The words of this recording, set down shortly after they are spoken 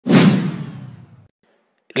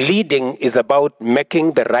leading is about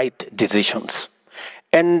making the right decisions.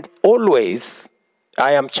 And always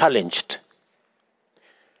I am challenged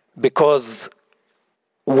because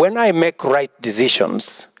when I make right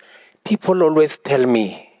decisions, people always tell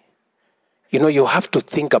me, you have to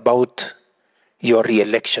think about your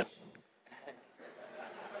re-election.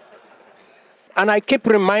 And I keep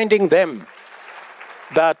reminding them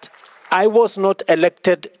that I was not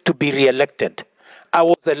elected to be re-elected. I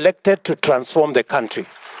was elected to transform the country.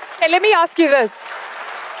 Hey, let me ask you this.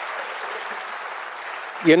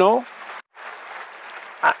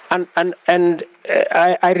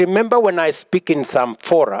 I remember when I speak in some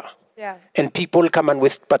fora, and people come and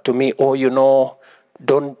whisper to me,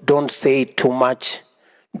 don't say too much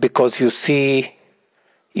because you see,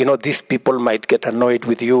 these people might get annoyed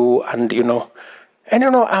with you, and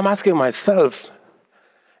I'm asking myself,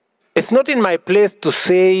 it's not in my place to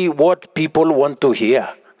say what people want to hear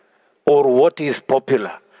or what is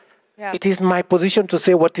popular. Yeah. It is my position to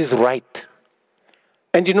say what is right.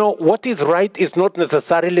 And what is right is not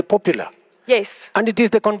necessarily popular. Yes. And it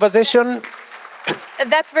is the conversation.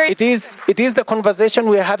 That's very. It is the conversation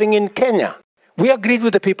we are having in Kenya. We agreed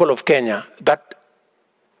with the people of Kenya that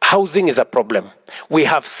housing is a problem. We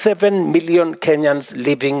have 7 million Kenyans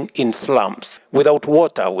living in slums, without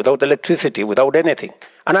water, without electricity, without anything.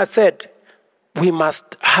 And I said, we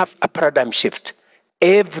must have a paradigm shift.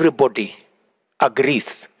 Everybody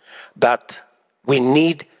agrees that we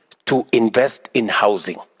need to invest in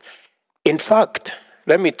housing. In fact,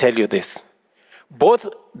 let me tell you this. Both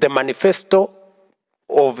the manifesto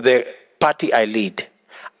of the party I lead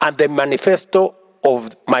and the manifesto of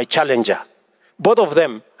my challenger, both of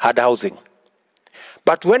them had housing.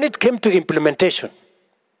 But when it came to implementation,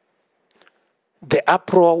 the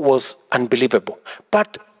uproar was unbelievable.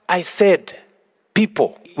 But I said,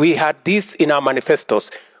 people, we had this in our manifestos,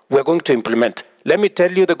 we're going to implement. Let me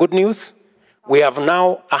tell you the good news. We have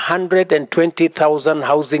now 120,000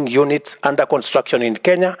 housing units under construction in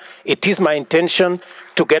Kenya. It is my intention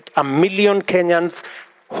to get 1 million Kenyans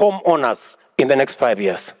homeowners in the next 5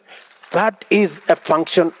 years. That is a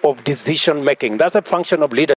function of decision making. That's a function of leadership.